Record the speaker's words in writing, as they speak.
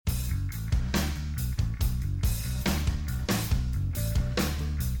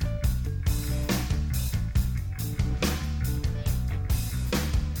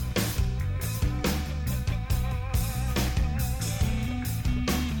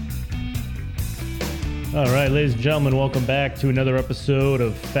All right, ladies and gentlemen, welcome back to another episode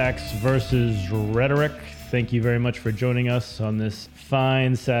of Facts versus Rhetoric. Thank you very much for joining us on this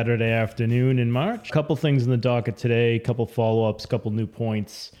fine Saturday afternoon in March. A couple things in the docket today, a couple follow-ups, a couple new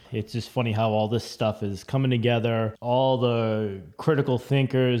points. It's just funny how all this stuff is coming together. All the critical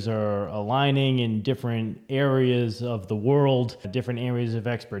thinkers are aligning in different areas of the world, different areas of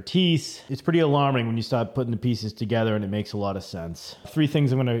expertise. It's pretty alarming when you start putting the pieces together, and it makes a lot of sense. Three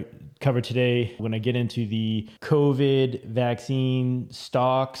things I'm going to cover today. We're going to get into the COVID vaccine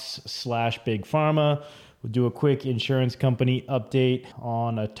stocks / big pharma. We'll do a quick insurance company update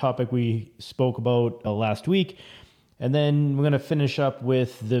on a topic we spoke about last week. And then we're going to finish up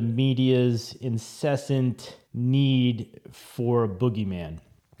with the media's incessant need for a boogeyman.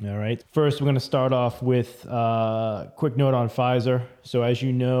 All right. First, we're going to start off with a quick note on Pfizer. So as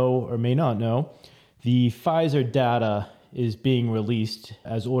you know or may not know, the Pfizer data is being released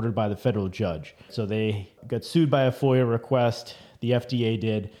as ordered by the federal judge. So they got sued by a FOIA request, the FDA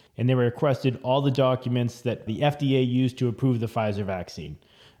did, and they requested all the documents that the FDA used to approve the Pfizer vaccine.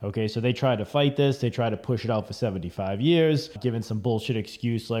 Okay, so they tried to fight this. They tried to push it out for 75 years, giving some bullshit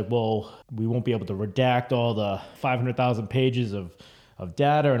excuse like, well, we won't be able to redact all the 500,000 pages of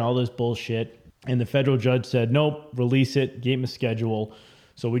data and all this bullshit. And the federal judge said, nope, release it, gave him a schedule.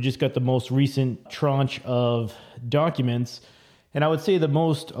 So we just got the most recent tranche of documents. And I would say the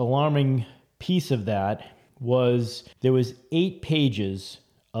most alarming piece of that was there was 8 pages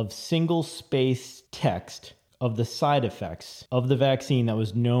of single-space text of the side effects of the vaccine that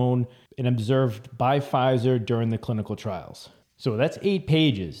was known and observed by Pfizer during the clinical trials. So that's 8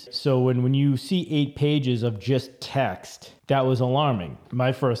 pages. So when you see 8 pages of just text, that was alarming.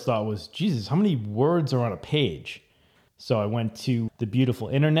 My first thought was, Jesus, how many words are on a page? So I went to the beautiful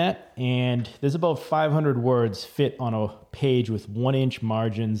internet, and there's about 500 words fit on a page with 1-inch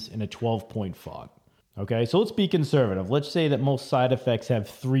margins in a 12-point font. Okay, so let's be conservative. Let's say that most side effects have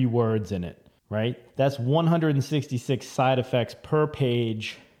 3 words in it, right? That's 166 side effects per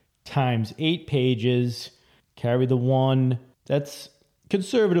page times 8 pages. Carry the 1. That's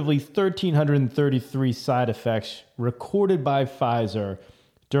conservatively 1,333 side effects recorded by Pfizer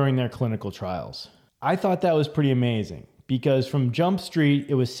during their clinical trials. I thought that was pretty amazing because from Jump Street,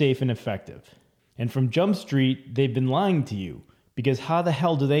 it was safe and effective. And from Jump Street, they've been lying to you because how the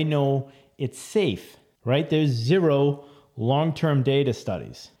hell do they know it's safe, right? There's 0 long-term data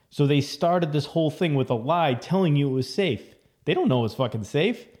studies. So they started this whole thing with a lie telling you it was safe. They don't know it's fucking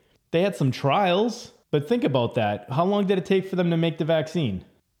safe. They had some trials, but think about that. How long did it take for them to make the vaccine?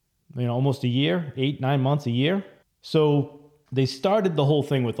 Almost a year, 8-9 months, a year. So they started the whole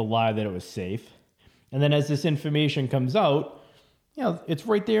thing with a lie that it was safe. And then as this information comes out, it's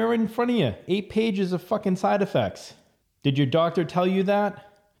right there in front of you. 8 pages of fucking side effects. Did your doctor tell you that?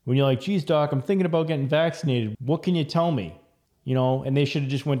 When you're like, geez, doc, I'm thinking about getting vaccinated. What can you tell me? And they should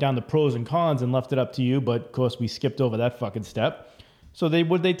have just went down the pros and cons and left it up to you. But of course, we skipped over that fucking step. So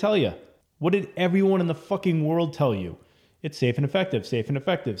what did they tell you? What did everyone in the fucking world tell you? It's safe and effective, safe and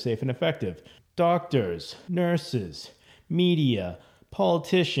effective, safe and effective. Doctors, nurses, media,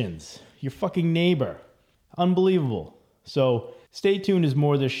 politicians, your fucking neighbor. Unbelievable. So stay tuned as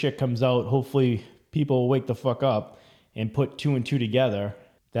more of this shit comes out. Hopefully people will wake the fuck up and put 2 and 2 together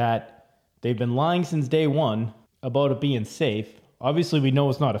that they've been lying since day one about it being safe. Obviously, we know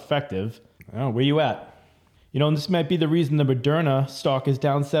it's not effective. Where you at? And this might be the reason the Moderna stock is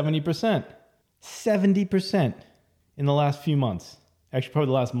down 70%. 70% in the last few months. Actually, probably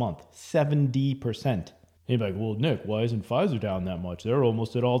the last month. 70%. And you're like, well, Nick, why isn't Pfizer down that much? They're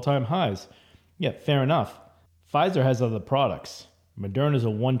almost at all-time highs. Yeah, fair enough. Pfizer has other products. Moderna's a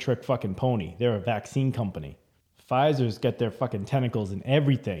one-trick fucking pony. They're a vaccine company. Pfizer's got their fucking tentacles in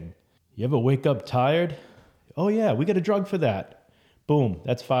everything. You ever wake up tired? Oh yeah, we got a drug for that. Boom,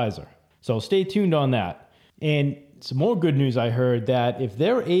 that's Pfizer. So stay tuned on that. And some more good news I heard that if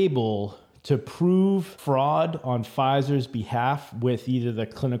they're able to prove fraud on Pfizer's behalf with either the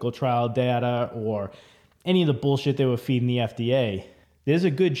clinical trial data or any of the bullshit they were feeding the FDA, there's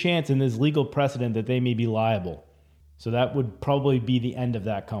a good chance in this legal precedent that they may be liable. So that would probably be the end of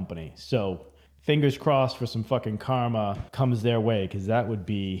that company. So fingers crossed for some fucking karma comes their way, because that would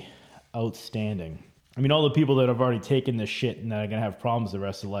be outstanding. All the people that have already taken this shit and that are going to have problems the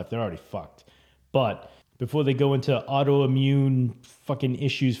rest of their life, they're already fucked. But before they go into autoimmune fucking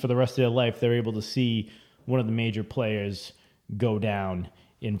issues for the rest of their life, they're able to see one of the major players go down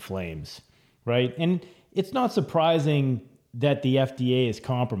in flames, right? And it's not surprising that the FDA is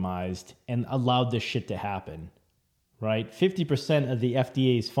compromised and allowed this shit to happen, right? 50% of the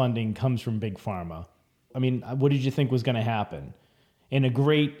FDA's funding comes from Big Pharma. What did you think was going to happen? And a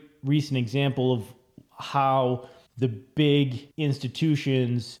great recent example of how the big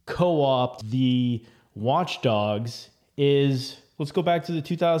institutions co-opt the watchdogs is, let's go back to the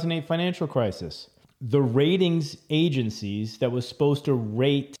 2008 financial crisis. The ratings agencies that was supposed to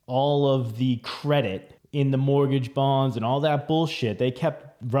rate all of the credit in the mortgage bonds and all that bullshit, they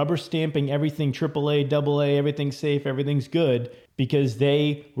kept rubber stamping everything AAA, AA, everything's safe, everything's good, because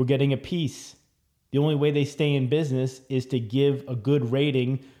they were getting a piece. The only way they stay in business is to give a good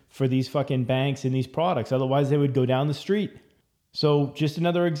rating for these fucking banks and these products. Otherwise, they would go down the street. So just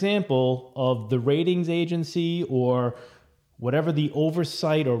another example of the ratings agency or whatever the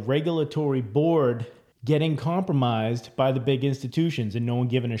oversight or regulatory board getting compromised by the big institutions and no one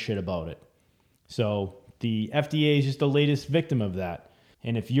giving a shit about it. So the FDA is just the latest victim of that.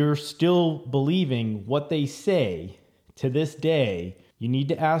 And if you're still believing what they say to this day, you need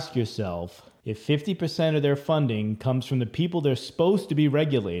to ask yourself, if 50% of their funding comes from the people they're supposed to be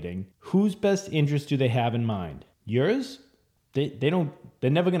regulating, whose best interest do they have in mind? Yours? They're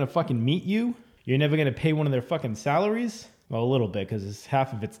never going to fucking meet you? You're never going to pay one of their fucking salaries? Well, a little bit, because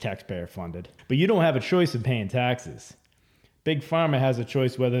half of it's taxpayer funded. But you don't have a choice in paying taxes. Big Pharma has a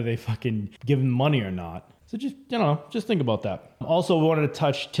choice whether they fucking give them money or not. So just think about that. Also, we wanted to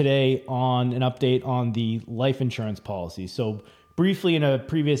touch today on an update on the life insurance policy. So briefly in a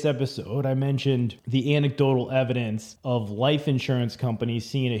previous episode, I mentioned the anecdotal evidence of life insurance companies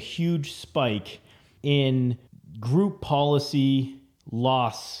seeing a huge spike in group policy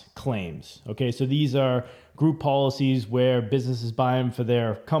loss claims. Okay, so these are group policies where businesses buy them for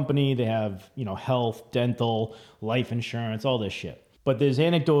their company. They have, health, dental, life insurance, all this shit. But there's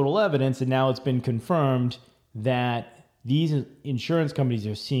anecdotal evidence, and now it's been confirmed that these insurance companies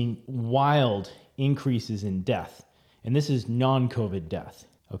are seeing wild increases in death. And this is non-COVID death.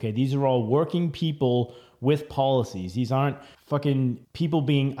 Okay, these are all working people with policies. These aren't fucking people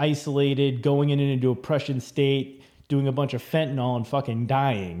being isolated, going into a depression state, doing a bunch of fentanyl and fucking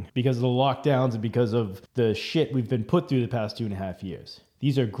dying because of the lockdowns and because of the shit we've been put through the past 2.5 years.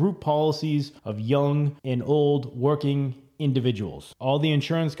 These are group policies of young and old working individuals. All the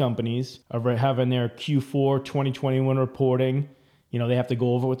insurance companies are having their Q4 2021 reporting. They have to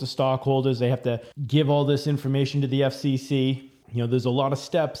go over with the stockholders. They have to give all this information to the FCC. There's a lot of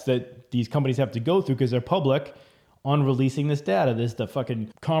steps that these companies have to go through because they're public on releasing this data. There's the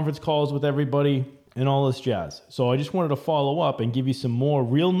fucking conference calls with everybody and all this jazz. So I just wanted to follow up and give you some more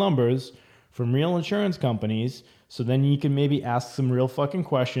real numbers from real insurance companies so then you can maybe ask some real fucking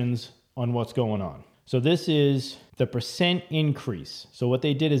questions on what's going on. So this is the percent increase. So what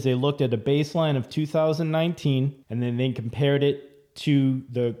they did is they looked at a baseline of 2019 and then they compared it to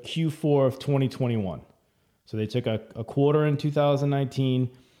the Q4 of 2021. So they took a quarter in 2019,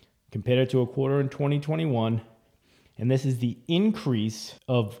 compared it to a quarter in 2021, and this is the increase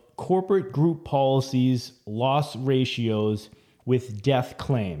of corporate group policies loss ratios with death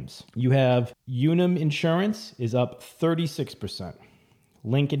claims. You have Unum Insurance is up 36%,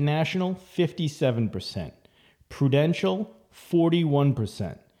 Lincoln National 57%, Prudential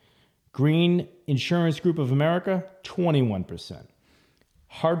 41%, Green Insurance Group of America 21%,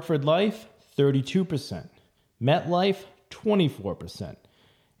 Hartford Life 32%, MetLife 24%,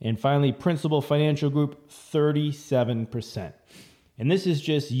 and finally Principal Financial Group 37%. And this is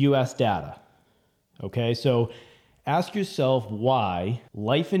just US data. Okay, so ask yourself why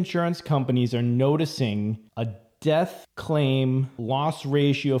life insurance companies are noticing a death claim loss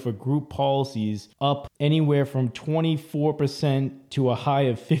ratio for group policies up anywhere from 24% to a high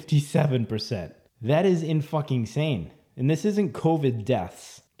of 57%. That is fucking insane. And this isn't COVID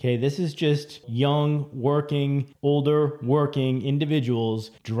deaths. Okay, this is just young, working, older, working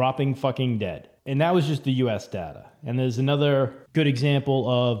individuals dropping fucking dead. And that was just the US data. And there's another good example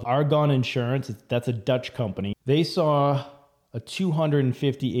of Argon Insurance. That's a Dutch company. They saw a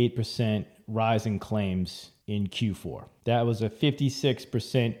 258% rise in claims in Q4. That was a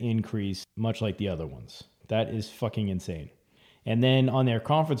 56% increase, much like the other ones. That is fucking insane. And then on their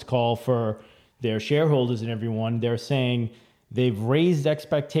conference call for their shareholders and everyone, they're saying they've raised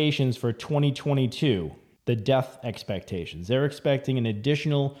expectations for 2022, the death expectations. They're expecting an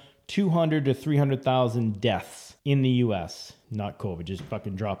additional 200 to 300,000 deaths in the US, not COVID, just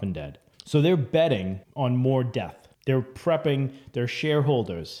fucking dropping dead. So they're betting on more death. They're prepping their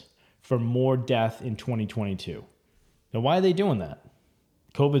shareholders for more death in 2022. Now, why are they doing that?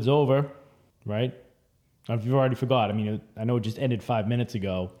 COVID's over, right? If you've already forgot, I know it just ended 5 minutes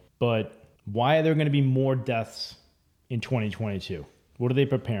ago, but why are there going to be more deaths in 2022? What are they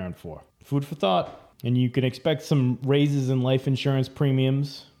preparing for? Food for thought. And you can expect some raises in life insurance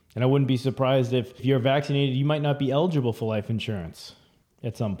premiums. And I wouldn't be surprised if you're vaccinated, you might not be eligible for life insurance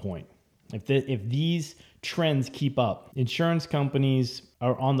at some point. If these trends keep up, insurance companies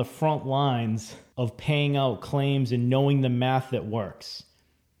are on the front lines of paying out claims and knowing the math that works.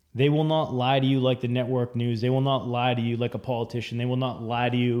 They will not lie to you like the network news. They will not lie to you like a politician. They will not lie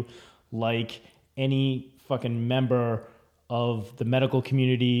to you like any fucking member of the medical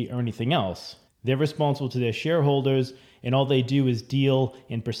community or anything else. They're responsible to their shareholders, and all they do is deal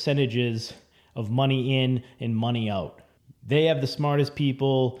in percentages of money in and money out. They have the smartest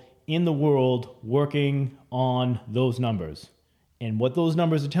people in the world working on those numbers. And what those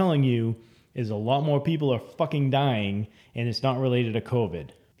numbers are telling you is a lot more people are fucking dying, and it's not related to COVID.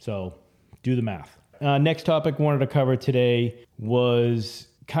 So do the math. Next topic I wanted to cover today was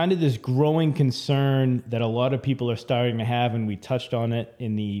kind of this growing concern that a lot of people are starting to have, and we touched on it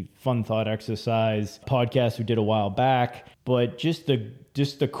in the Fun Thought Exercise podcast we did a while back, but just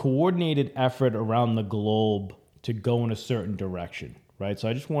the coordinated effort around the globe to go in a certain direction, right? So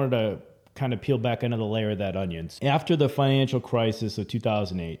I just wanted to kind of peel back another layer of that onion. After the financial crisis of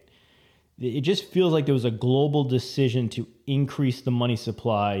 2008, it just feels like there was a global decision to increase the money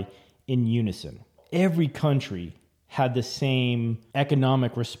supply in unison. Every country had the same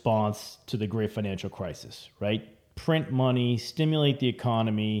economic response to the great financial crisis, right? Print money, stimulate the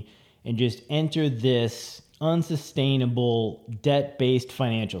economy, and just enter this unsustainable debt-based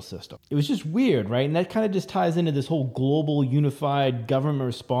financial system. It was just weird, right? And that kind of just ties into this whole global unified government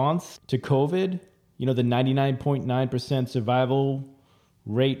response to COVID, the 99.9% survival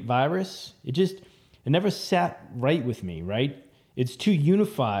rate virus. It never sat right with me, right? It's too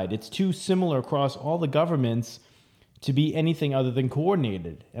unified. It's too similar across all the governments to be anything other than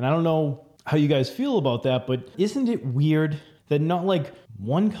coordinated. And I don't know how you guys feel about that, but isn't it weird that not like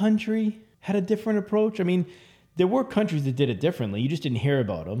one country had a different approach? I mean, there were countries that did it differently. You just didn't hear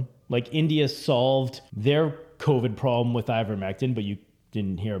about them. Like India solved their COVID problem with ivermectin, but you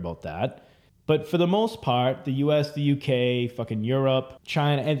didn't hear about that. But for the most part, the US, the UK, fucking Europe,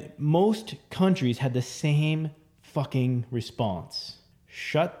 China, and most countries had the same fucking response.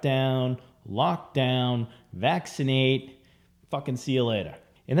 Shut down, lock down, vaccinate, fucking see you later.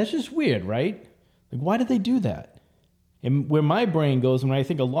 And that's just weird, right? Like, why did they do that? And where my brain goes, and where I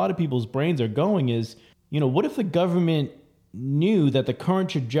think a lot of people's brains are going is, what if the government knew that the current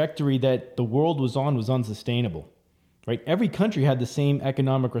trajectory that the world was on was unsustainable, right? Every country had the same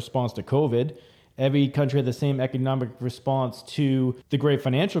economic response to COVID. Every country had the same economic response to the great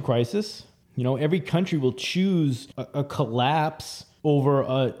financial crisis. Every country will choose a collapse over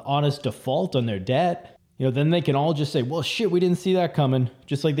an honest default on their debt. Then they can all just say, well, shit, we didn't see that coming,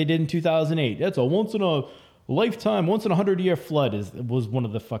 just like they did in 2008. That's a once in a lifetime, once in a 100-year flood was one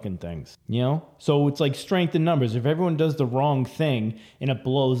of the fucking things, So it's like strength in numbers. If everyone does the wrong thing and it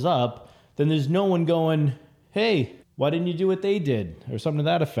blows up, then there's no one going, hey, why didn't you do what they did? Or something to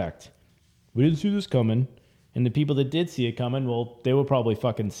that effect. We didn't see this coming. And the people that did see it coming, well, they were probably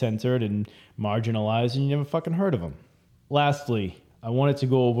fucking censored and marginalized, and you never fucking heard of them. Lastly, I wanted to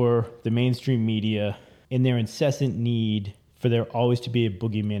go over the mainstream media and their incessant need for there always to be a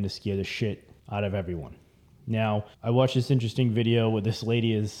boogeyman to scare the shit out of everyone. Now, I watched this interesting video where this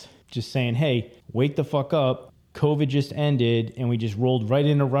lady is just saying, hey, wake the fuck up. COVID just ended, and we just rolled right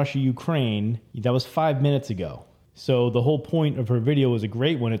into Russia, Ukraine. That was 5 minutes ago. So the whole point of her video was a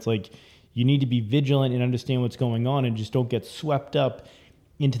great one. It's like, you need to be vigilant and understand what's going on and just don't get swept up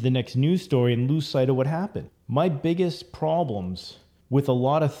into the next news story and lose sight of what happened. My biggest problems with a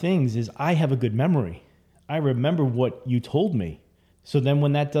lot of things is I have a good memory. I remember what you told me. So then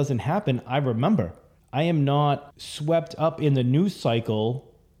when that doesn't happen, I remember. I am not swept up in the news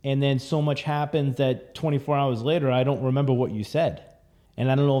cycle and then so much happens that 24 hours later, I don't remember what you said.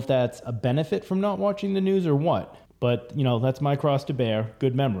 And I don't know if that's a benefit from not watching the news or what. But, that's my cross to bear,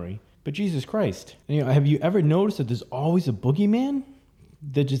 good memory. But Jesus Christ, have you ever noticed that there's always a boogeyman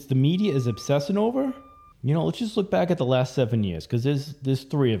that just the media is obsessing over? Let's just look back at the last 7 years, because there's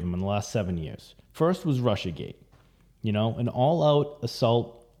 3 of them in the last 7 years. First was Russiagate, an all-out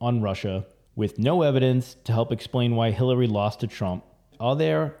assault on Russia with no evidence to help explain why Hillary lost to Trump. All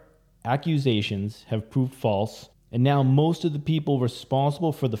their accusations have proved false, and now most of the people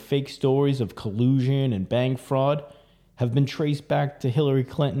responsible for the fake stories of collusion and bank fraud have been traced back to Hillary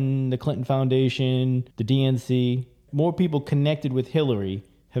Clinton, the Clinton Foundation, the DNC. More people connected with Hillary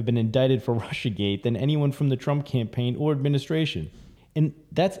have been indicted for Russiagate than anyone from the Trump campaign or administration. And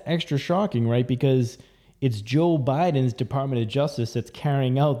that's extra shocking, right? Because it's Joe Biden's Department of Justice that's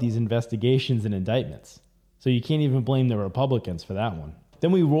carrying out these investigations and indictments. So you can't even blame the Republicans for that one.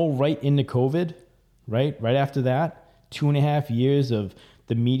 Then we roll right into COVID, right? Right after that, 2.5 years of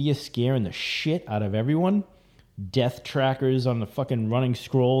the media scaring the shit out of everyone. death trackers on the fucking running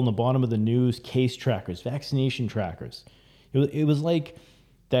scroll in the bottom of the news, case trackers, vaccination trackers. It was like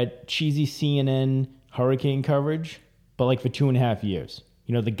that cheesy CNN hurricane coverage, but like for 2.5 years.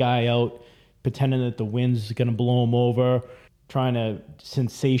 You know, the guy out pretending that the wind's going to blow him over, trying to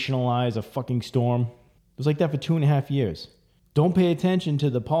sensationalize a fucking storm. It was like that for 2.5 years. Don't pay attention to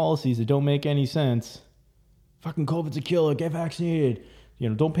the policies that don't make any sense. Fucking COVID's a killer, get vaccinated. You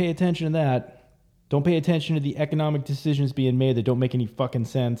know, don't pay attention to that. Don't pay attention to the economic decisions being made that don't make any fucking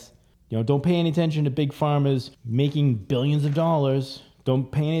sense. You know, don't pay any attention to big farmers making billions of dollars.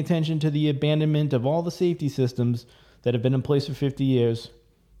 Don't pay any attention to the abandonment of all the safety systems that have been in place for 50 years.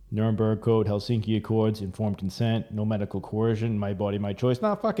 Nuremberg Code, Helsinki Accords, informed consent, no medical coercion, my body, my choice.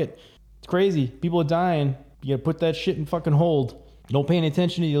 Nah, fuck it. It's crazy. People are dying. You gotta put that shit in fucking hold. Don't pay any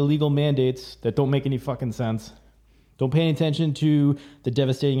attention to the illegal mandates that don't make any fucking sense. Don't pay any attention to the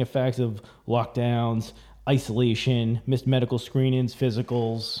devastating effects of lockdowns, isolation, missed medical screenings,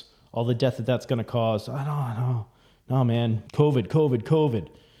 physicals, all the death that's going to cause. I don't. No, man. COVID.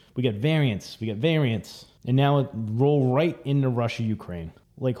 We got variants. And now it roll right into Russia, Ukraine.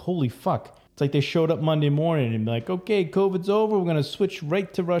 Like, holy fuck. It's like they showed up Monday morning and be like, okay, COVID's over. We're going to switch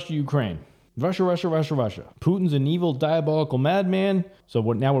right to Russia, Ukraine. Russia. Putin's an evil, diabolical madman. So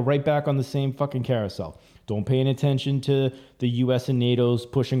now we're right back on the same fucking carousel. Don't pay any attention to the U.S. and NATO's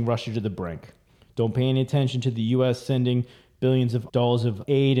pushing Russia to the brink. Don't pay any attention to the U.S. sending billions of dollars of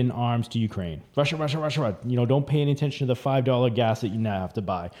aid and arms to Ukraine. Russia. You know, don't pay any attention to the $5 gas that you now have to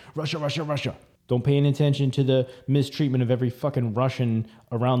buy. Russia. Don't pay any attention to the mistreatment of every fucking Russian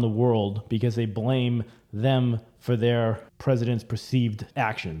around the world because they blame them for their president's perceived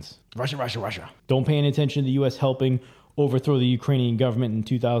actions. Russia. Don't pay any attention to the U.S. helping overthrow the Ukrainian government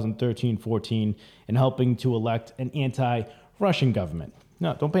in 2013-14 and helping to elect an anti-Russian government.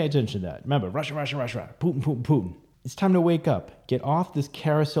 No, don't pay attention to that. Remember, Russia. Putin. It's time to wake up. Get off this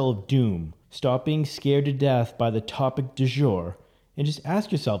carousel of doom. Stop being scared to death by the topic du jour. And just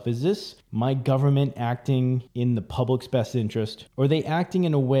ask yourself, is this my government acting in the public's best interest? Or are they acting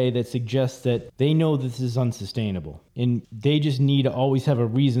in a way that suggests that they know this is unsustainable? And they just need to always have a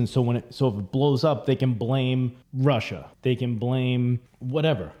reason so if it blows up, they can blame Russia. They can blame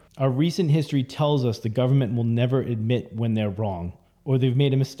whatever. Our recent history tells us the government will never admit when they're wrong or they've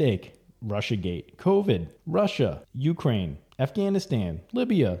made a mistake. Russiagate, COVID, Russia, Ukraine, Afghanistan,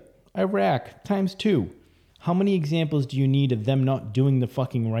 Libya, Iraq, ×2. How many examples do you need of them not doing the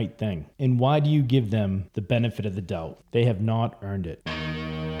fucking right thing? And why do you give them the benefit of the doubt? They have not earned it.